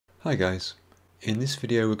Hi guys, in this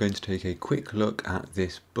video we're going to take a quick look at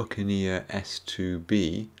this Buccaneer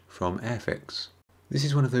S.2B from Airfix. This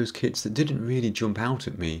is one of those kits that didn't really jump out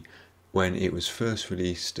at me when it was first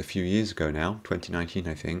released a few years ago now, 2019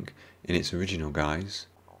 I think, in its original guise.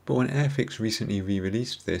 But when Airfix recently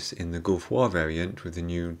re-released this in the Gulf War variant with the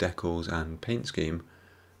new decals and paint scheme,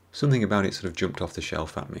 something about it sort of jumped off the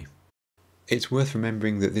shelf at me. It's worth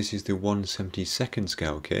remembering that this is the 1/72nd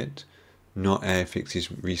scale kit, not Airfix's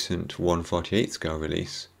recent 1/48th scale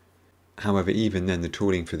release. However, even then the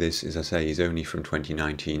tooling for this, as I say, is only from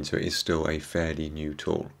 2019, so it is still a fairly new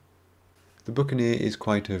tool. The Buccaneer is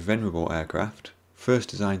quite a venerable aircraft, first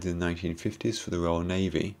designed in the 1950s for the Royal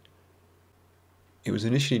Navy. It was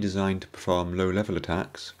initially designed to perform low-level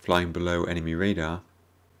attacks, flying below enemy radar,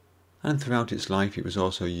 and throughout its life it was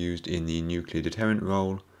also used in the nuclear deterrent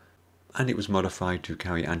role, and it was modified to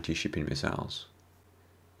carry anti-shipping missiles.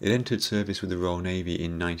 It entered service with the Royal Navy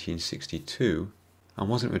in 1962 and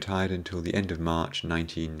wasn't retired until the end of March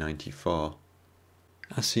 1994.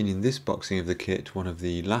 As seen in this boxing of the kit, one of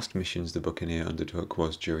the last missions the Buccaneer undertook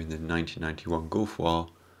was during the 1991 Gulf War,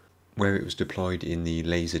 where it was deployed in the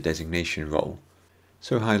laser designation role,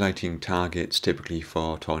 so highlighting targets typically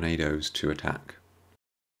for tornadoes to attack.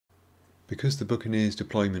 Because the Buccaneer's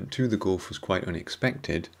deployment to the Gulf was quite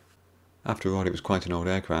unexpected, after all it was quite an old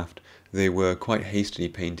aircraft, they were quite hastily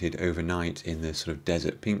painted overnight in the sort of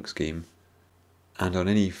desert pink scheme, and on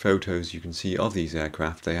any photos you can see of these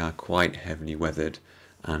aircraft they are quite heavily weathered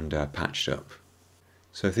and patched up.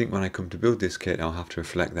 So I think when I come to build this kit I'll have to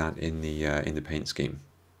reflect that in the paint scheme.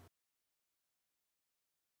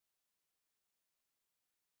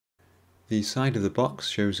 The side of the box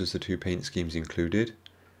shows us the two paint schemes included,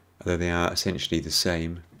 although they are essentially the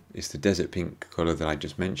same. It's the desert pink colour that I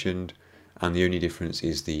just mentioned, and the only difference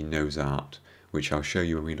is the nose art, which I'll show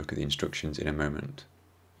you when we look at the instructions in a moment.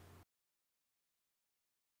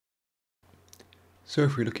 So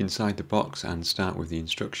if we look inside the box and start with the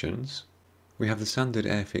instructions, we have the standard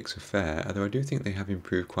Airfix affair, although I do think they have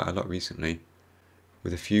improved quite a lot recently,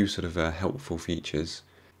 with a few sort of helpful features.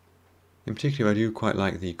 In particular I do quite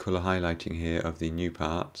like the colour highlighting here of the new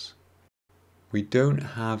parts. We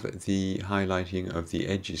don't have the highlighting of the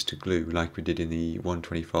edges to glue like we did in the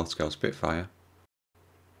 1/24th scale Spitfire,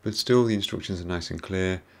 but still the instructions are nice and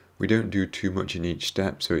clear. We don't do too much in each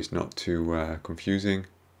step so it's not too confusing,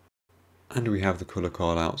 and we have the colour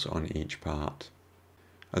callouts on each part,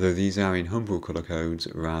 although these are in humble colour codes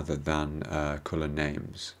rather than colour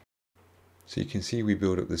names. So you can see we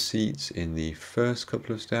build up the seats in the first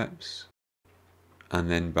couple of steps, and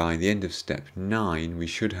then by the end of step 9 we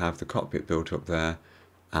should have the cockpit built up there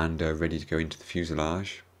and ready to go into the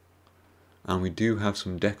fuselage. And we do have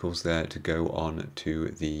some decals there to go on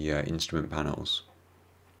to the instrument panels.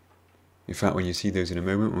 In fact, when you see those in a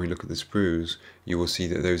moment, when we look at the sprues, you will see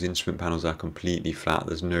that those instrument panels are completely flat,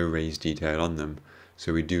 there's no raised detail on them,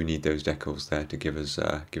 so we do need those decals there to give us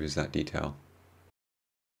that detail.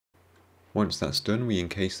 Once that's done, we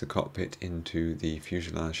encase the cockpit into the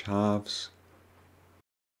fuselage halves.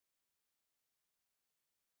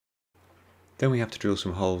 Then we have to drill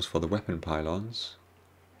some holes for the weapon pylons.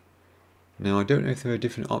 Now I don't know if there are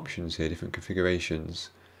different options here, different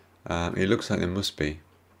configurations. It looks like there must be.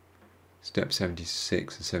 Step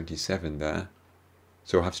 76 and 77 there,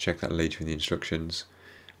 so I'll have to check that later in the instructions.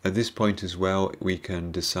 At this point as well we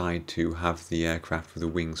can decide to have the aircraft with the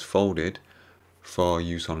wings folded for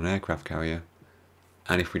use on an aircraft carrier,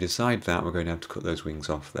 and if we decide that, we're going to have to cut those wings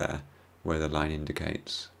off there where the line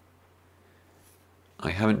indicates. I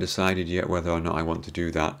haven't decided yet whether or not I want to do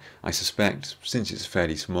that. I suspect, since it's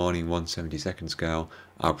fairly small in 1/72nd scale,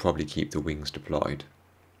 I'll probably keep the wings deployed.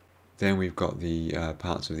 Then we've got the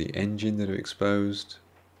parts of the engine that are exposed,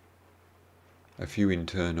 a few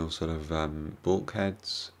internal sort of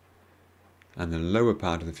bulkheads, and the lower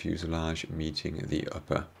part of the fuselage meeting the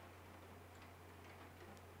upper.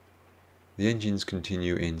 The engines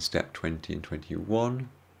continue in step 20 and 21,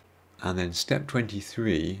 and then step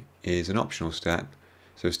 23 is an optional step.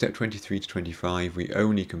 So step 23 to 25 we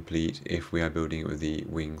only complete if we are building it with the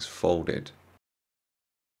wings folded.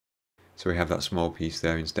 So we have that small piece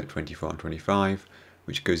there in step 24 and 25,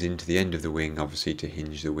 which goes into the end of the wing, obviously to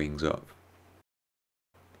hinge the wings up.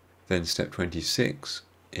 Then step 26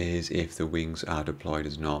 is if the wings are deployed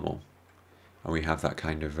as normal, and we have that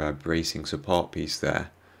kind of bracing support piece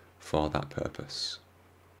there for that purpose.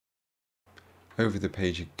 Over the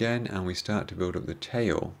page again, and we start to build up the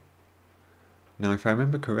tail. Now if I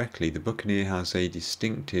remember correctly, the Buccaneer has a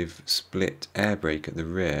distinctive split air brake at the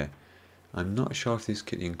rear. I'm not sure if this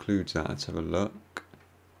kit includes that, let's have a look.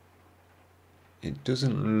 It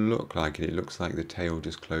doesn't look like it. It looks like the tail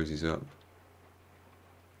just closes up.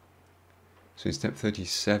 So in step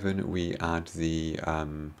 37 we add the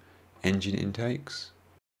engine intakes.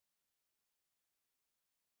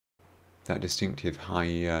 That distinctive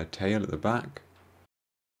high tail at the back.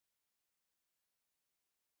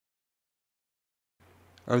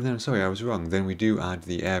 Oh, then sorry, I was wrong. Then we do add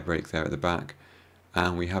the air brake there at the back,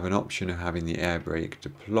 and we have an option of having the air brake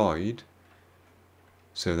deployed.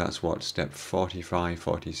 So that's what, step 45,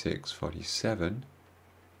 46, 47,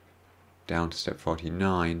 down to step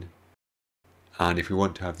 49. And if we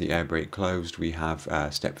want to have the air brake closed, we have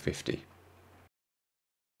step 50.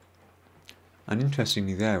 And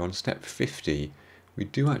interestingly there, on step 50, we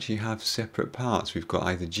do actually have separate parts. We've got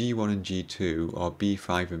either G1 and G2 or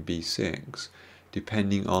B5 and B6,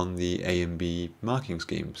 depending on the A and B marking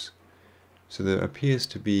schemes. So there appears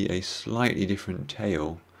to be a slightly different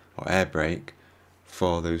tail or air brake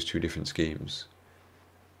for those two different schemes.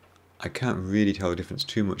 I can't really tell the difference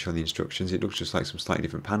too much on the instructions. It looks just like some slightly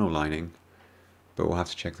different panel lining, but we'll have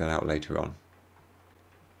to check that out later on.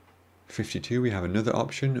 52, we have another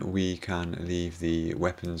option. We can leave the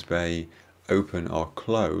weapons bay open or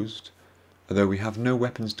closed. Although we have no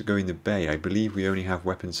weapons to go in the bay, I believe we only have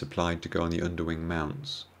weapons supplied to go on the underwing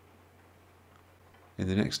mounts. In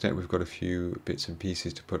the next step, we've got a few bits and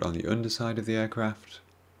pieces to put on the underside of the aircraft.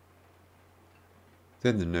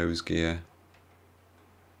 Then the nose gear,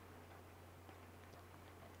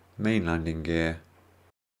 main landing gear,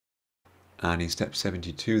 and in step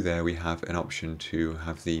 72 there we have an option to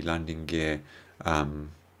have the landing gear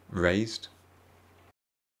raised.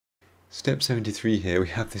 Step 73 here, we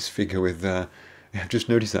have this figure with, I've just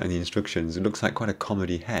noticed that in the instructions, it looks like quite a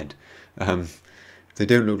comedy head. They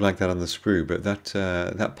don't look like that on the sprue, but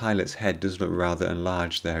that pilot's head does look rather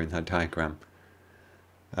enlarged there in that diagram.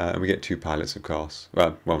 And we get two pilots, of course.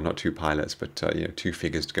 Well, not two pilots, but you know, two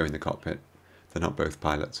figures to go in the cockpit. They're not both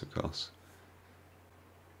pilots, of course.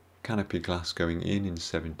 Canopy glass going in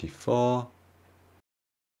 74.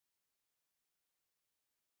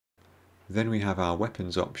 Then we have our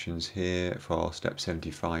weapons options here for step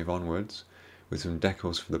 75 onwards, with some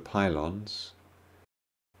decals for the pylons.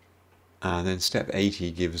 And then step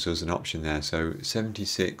 80 gives us an option there. So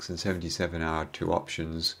 76 and 77 are two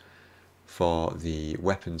options for the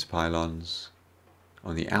weapons pylons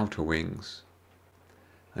on the outer wings.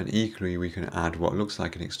 And equally we can add what looks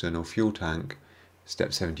like an external fuel tank,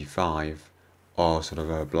 step 75, or sort of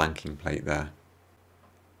a blanking plate there.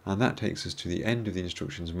 And that takes us to the end of the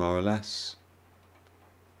instructions more or less.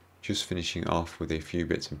 Just finishing off with a few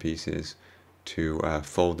bits and pieces to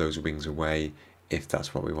fold those wings away if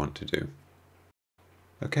that's what we want to do.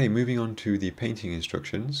 Okay, moving on to the painting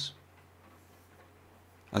instructions.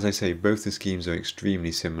 As I say, both the schemes are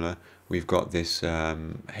extremely similar. We've got this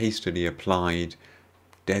hastily applied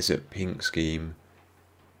desert pink scheme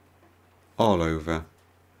all over.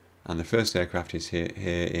 And the first aircraft is here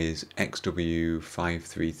is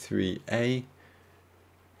XW533A,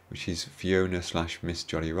 which is Fiona / Miss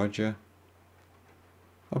Jolly Roger.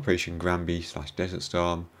 Operation Granby / Desert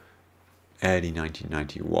Storm, early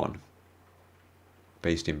 1991,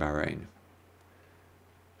 based in Bahrain.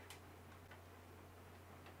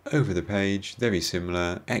 Over the page, very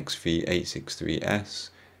similar,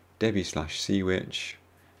 XV863S, Debbie / Sea Witch,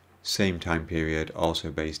 same time period,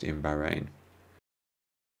 also based in Bahrain.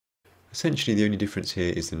 Essentially the only difference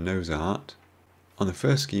here is the nose art. On the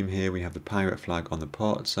first scheme here we have the pirate flag on the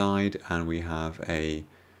port side, and we have a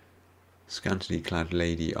scantily clad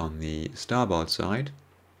lady on the starboard side.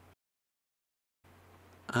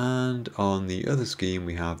 And on the other scheme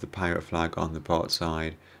we have the pirate flag on the port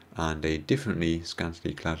side and a differently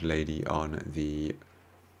scantily clad lady on the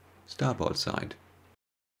starboard side.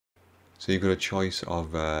 So you've got a choice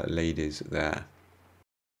of ladies there.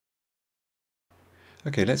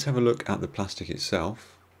 Okay, let's have a look at the plastic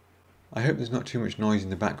itself. I hope there's not too much noise in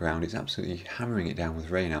the background. It's absolutely hammering it down with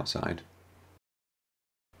rain outside.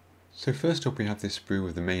 So first up we have this sprue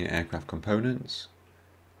with the main aircraft components,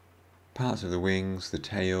 parts of the wings, the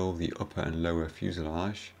tail, the upper and lower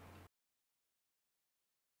fuselage.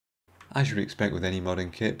 As you would expect with any modern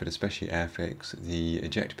kit, but especially Airfix, the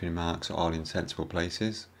ejector pin marks are all in sensible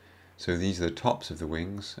places. So these are the tops of the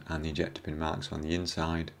wings and the ejector pin marks on the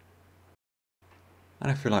inside. And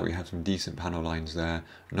I feel like we have some decent panel lines there,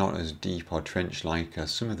 not as deep or trench-like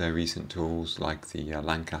as some of their recent tools, like the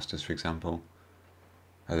Lancasters for example,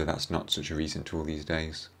 although that's not such a recent tool these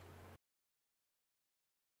days.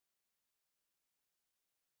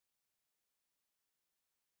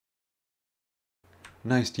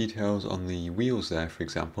 Nice details on the wheels there for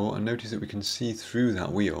example, and notice that we can see through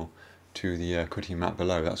that wheel to the cutting mat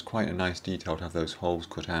below. That's quite a nice detail to have those holes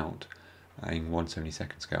cut out in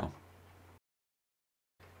 1/72 scale.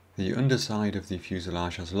 The underside of the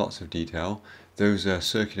fuselage has lots of detail. Those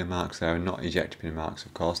circular marks there are not ejector pin marks,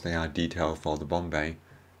 of course, they are detail for the bomb bay.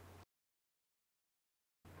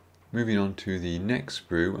 Moving on to the next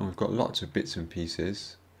sprue, and we've got lots of bits and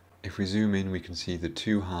pieces. If we zoom in, we can see the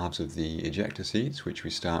two halves of the ejector seats, which we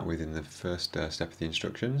start with in the first step of the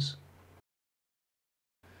instructions.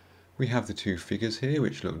 We have the two figures here,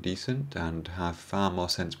 which look decent and have far more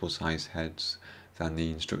sensible sized heads than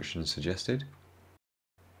the instructions suggested.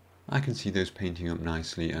 I can see those painting up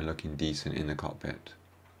nicely and looking decent in the cockpit.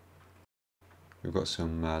 We've got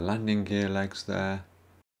some landing gear legs there,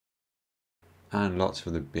 and lots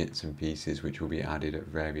of the bits and pieces which will be added at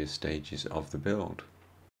various stages of the build.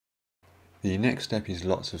 The next step is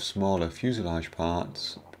lots of smaller fuselage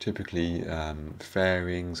parts, typically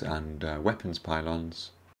fairings and weapons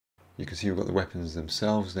pylons. You can see we've got the weapons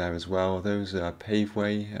themselves there as well. Those are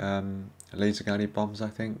paveway laser guided bombs, I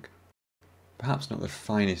think. Perhaps not the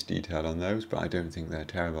finest detail on those, but I don't think they're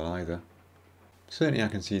terrible either. Certainly I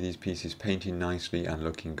can see these pieces painting nicely and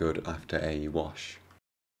looking good after a wash.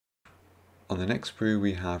 On the next sprue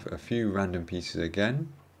we have a few random pieces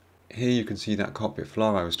again. Here you can see that cockpit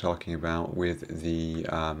floor I was talking about with the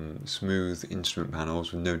smooth instrument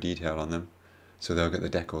panels with no detail on them, so they'll get the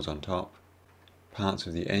decals on top. Parts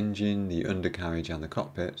of the engine, the undercarriage and the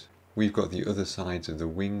cockpit. We've got the other sides of the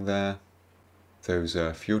wing there. Those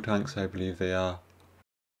are fuel tanks, I believe they are.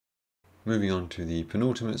 Moving on to the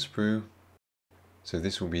penultimate sprue. So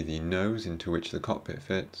this will be the nose into which the cockpit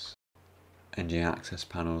fits. Engine access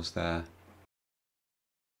panels there.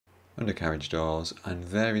 Undercarriage doors, and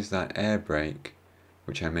there is that air brake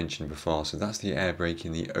which I mentioned before. So that's the air brake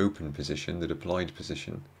in the open position, the deployed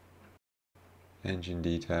position. Engine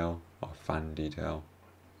detail, or fan detail.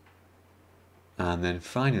 And then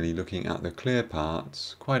finally looking at the clear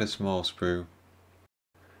parts, quite a small sprue.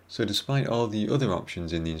 So despite all the other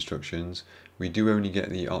options in the instructions, we do only get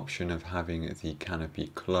the option of having the canopy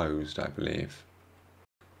closed, I believe.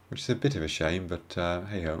 Which is a bit of a shame, but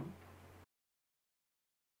hey ho.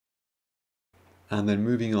 And then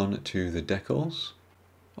moving on to the decals.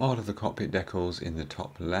 All of the cockpit decals in the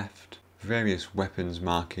top left. Various weapons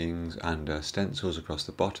markings and stencils across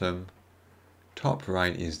the bottom. Top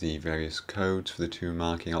right is the various codes for the two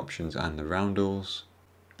marking options and the roundels.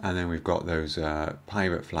 And then we've got those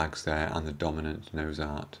pirate flags there and the dominant nose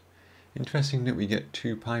art. Interesting that we get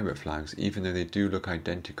two pirate flags, even though they do look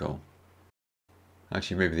identical.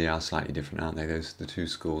 Actually, maybe they are slightly different, aren't they? The two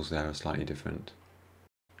schools there are slightly different.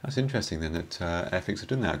 That's interesting then that Airfix have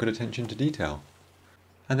done that. Good attention to detail.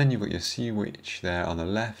 And then you've got your Sea Witch there on the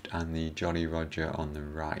left and the Jolly Roger on the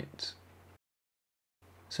right.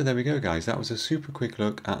 So there we go guys, that was a super quick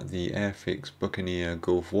look at the Airfix Buccaneer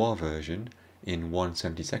Gulf War version in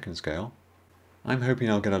 1/72 scale. I'm hoping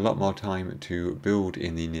I'll get a lot more time to build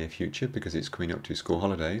in the near future because it's coming up to school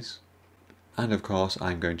holidays. And of course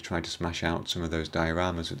I'm going to try to smash out some of those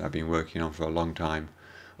dioramas that I've been working on for a long time,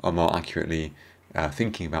 or more accurately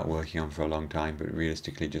thinking about working on for a long time but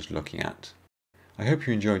realistically just looking at. I hope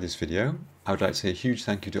you enjoyed this video. I would like to say a huge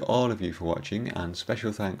thank you to all of you for watching, and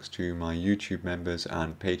special thanks to my YouTube members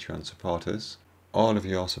and Patreon supporters. All of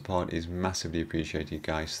your support is massively appreciated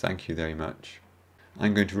guys, thank you very much.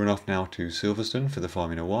 I'm going to run off now to Silverstone for the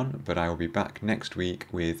Formula 1, but I will be back next week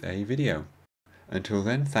with a video. Until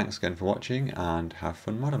then, thanks again for watching and have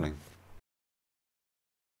fun modelling.